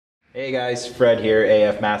Hey guys, Fred here,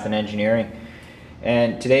 AF Math and Engineering.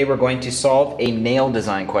 And today we're going to solve a nail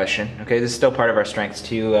design question. Okay, this is still part of our Strengths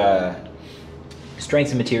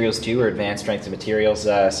and Materials 2, or Advanced Strengths and Materials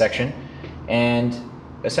section. And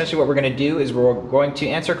essentially what we're going to do is we're going to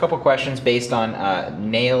answer a couple questions based on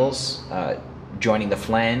nails joining the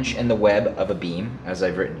flange and the web of a beam, as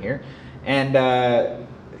I've written here. And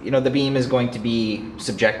the beam is going to be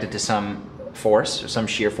subjected to some force, or some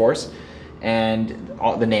shear force, and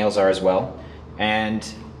all the nails are as well. And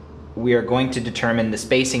we are going to determine the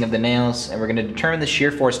spacing of the nails, and we're going to determine the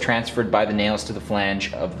shear force transferred by the nails to the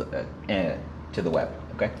flange of the to the web.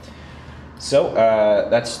 Okay, so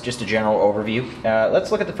that's just a general overview.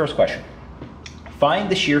 Let's look at the first question. Find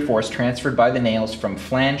the shear force transferred by the nails from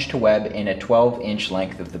flange to web in a 12-inch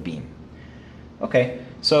length of the beam. Okay,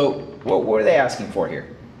 so what were they asking for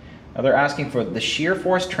here? Now they're asking for the shear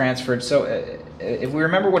force transferred. So if we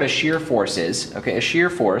remember what a shear force is, okay, a shear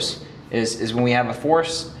force is when we have a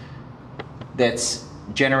force that's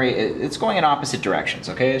it's going in opposite directions.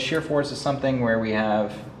 Okay, a shear force is something where we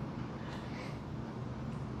have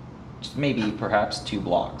maybe perhaps two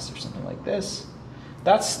blocks or something like this.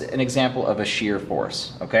 That's an example of a shear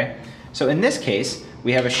force. Okay, so in this case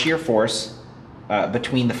we have a shear force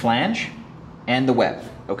between the flange and the web.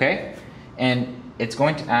 Okay, and it's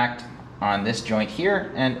going to act on this joint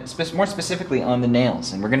here, and more specifically on the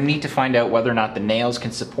nails. And we're going to need to find out whether or not the nails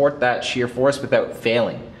can support that shear force without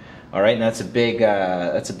failing. All right, and that's a big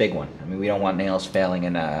one. I mean, we don't want nails failing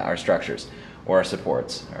in our structures or our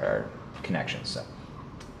supports or our connections. So,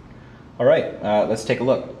 all right, let's take a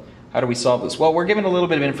look. How do we solve this? Well, we're given a little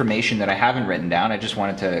bit of information that I haven't written down. I just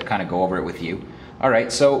wanted to kind of go over it with you. All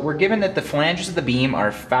right, so we're given that the flanges of the beam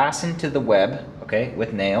are fastened to the web, okay,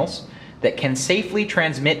 with nails that can safely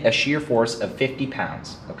transmit a shear force of 50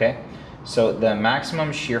 pounds, okay? So the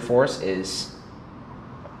maximum shear force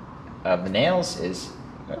of the nails is,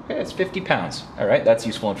 okay, it's 50 pounds. All right, that's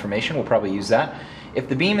useful information. We'll probably use that. If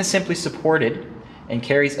the beam is simply supported and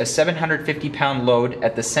carries a 750-pound load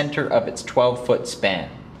at the center of its 12-foot span.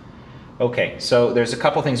 Okay, so there's a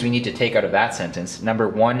couple things we need to take out of that sentence. Number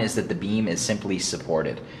one is that the beam is simply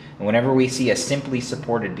supported. And whenever we see a simply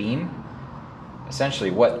supported beam, essentially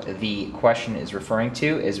what the question is referring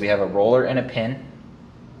to is we have a roller and a pin,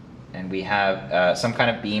 and we have some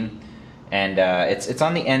kind of beam, and it's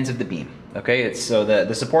on the ends of the beam. Okay, so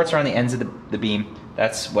the supports are on the ends of the beam.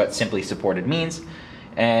 That's what simply supported means.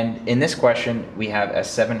 And in this question, we have a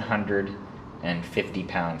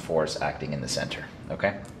 750-pound force acting in the center.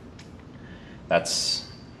 Okay, that's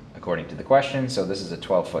according to the question. So this is a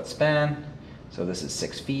 12-foot span. So this is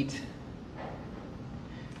 6 feet.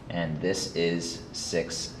 And this is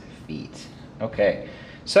 6 feet. Okay,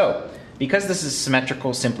 so because this is a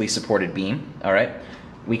symmetrical, simply supported beam, all right,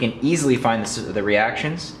 we can easily find the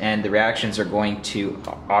reactions, and the reactions are going to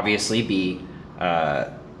obviously be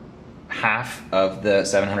half of the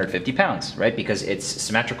 750 pounds, right? Because it's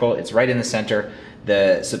symmetrical, it's right in the center.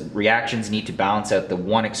 The reactions need to balance out the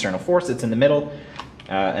one external force that's in the middle,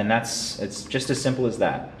 and it's just as simple as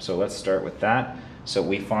that. So let's start with that. So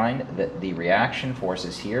we find that the reaction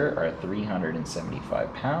forces here are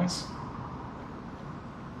 375 pounds.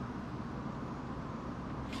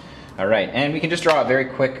 All right, and we can just draw a very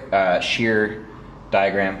quick shear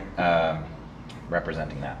diagram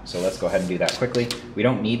representing that. So let's go ahead and do that quickly. We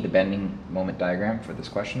don't need the bending moment diagram for this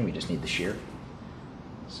question, we just need the shear.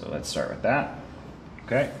 So let's start with that.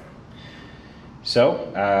 Okay,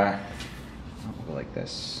 so we'll go like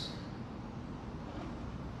this.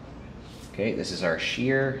 Okay, this is our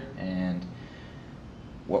shear, and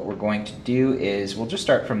what we're going to do is we'll just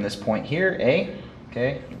start from this point here, A.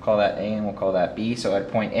 Okay, we'll call that A and we'll call that B. So at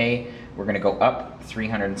point A, we're going to go up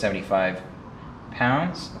 375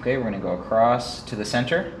 pounds. Okay, we're going to go across to the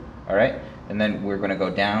center, all right, and then we're going to go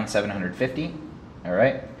down 750, all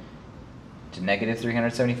right, to negative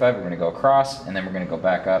 375. We're going to go across, and then we're going to go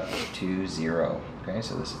back up to 0. Okay,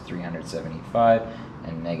 so this is 375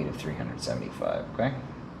 and negative 375. Okay.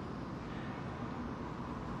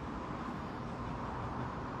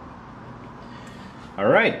 All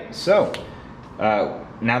right, so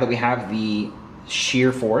now that we have the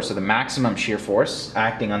shear force, or the maximum shear force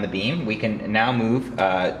acting on the beam, we can now move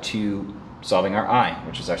to solving our I,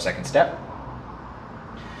 which is our second step.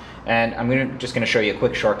 And I'm just going to show you a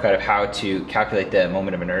quick shortcut of how to calculate the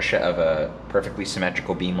moment of inertia of a perfectly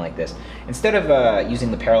symmetrical beam like this. Instead of using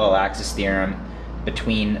the parallel axis theorem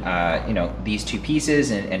between these two pieces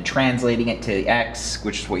and translating it to x,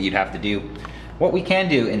 which is what you'd have to do, what we can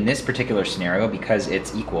do in this particular scenario, because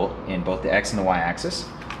it's equal in both the x and the y axis,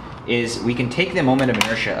 is we can take the moment of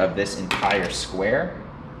inertia of this entire square,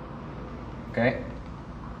 okay,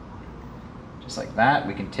 just like that.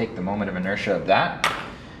 We can take the moment of inertia of that,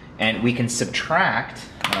 and we can subtract,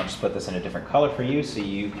 and I'll just put this in a different color for you so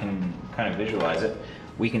you can kind of visualize it.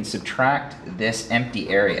 We can subtract this empty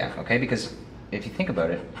area, okay? Because if you think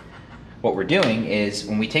about it, what we're doing is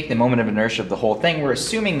when we take the moment of inertia of the whole thing, we're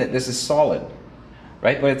assuming that this is solid,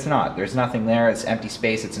 right? But it's not. There's nothing there. It's empty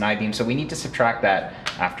space. It's an I-beam. So we need to subtract that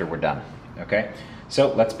after we're done, okay?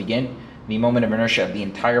 So let's begin. The moment of inertia of the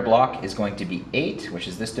entire block is going to be 8, which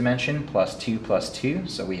is this dimension, plus 2 plus 2.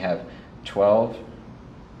 So we have 12,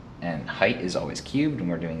 and height is always cubed when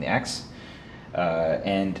we're doing the x.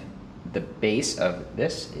 And the base of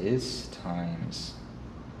this is times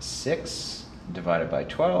 6 divided by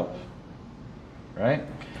 12, right?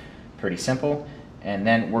 Pretty simple. And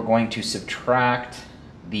then we're going to subtract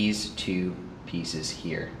these two pieces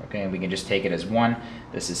here, okay? And we can just take it as 1.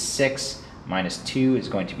 This is 6 minus 2 is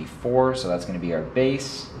going to be 4, so that's going to be our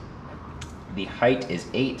base. The height is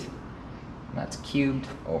 8, and that's cubed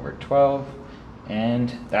over 12.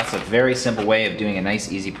 And that's a very simple way of doing a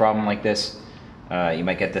nice, easy problem like this. You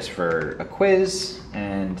might get this for a quiz,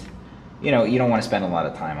 and you know, you don't want to spend a lot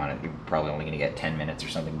of time on it. You're probably only going to get 10 minutes or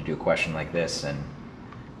something to do a question like this, and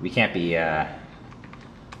we can't be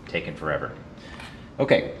taking forever.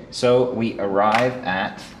 Okay, so we arrive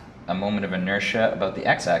at a moment of inertia about the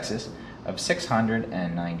x-axis of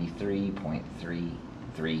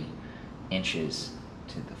 693.33 inches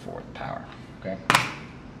to the 4th power, okay?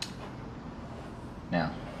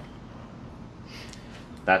 Now,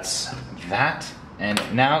 that's that. And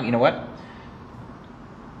now, you know what?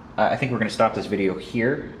 I think we're going to stop this video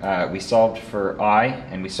here. We solved for I,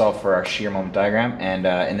 and we solved for our shear moment diagram. And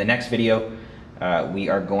in the next video, we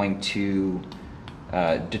are going to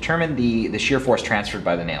determine the shear force transferred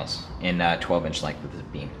by the nails in 12-inch length of the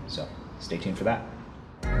beam. So stay tuned for that.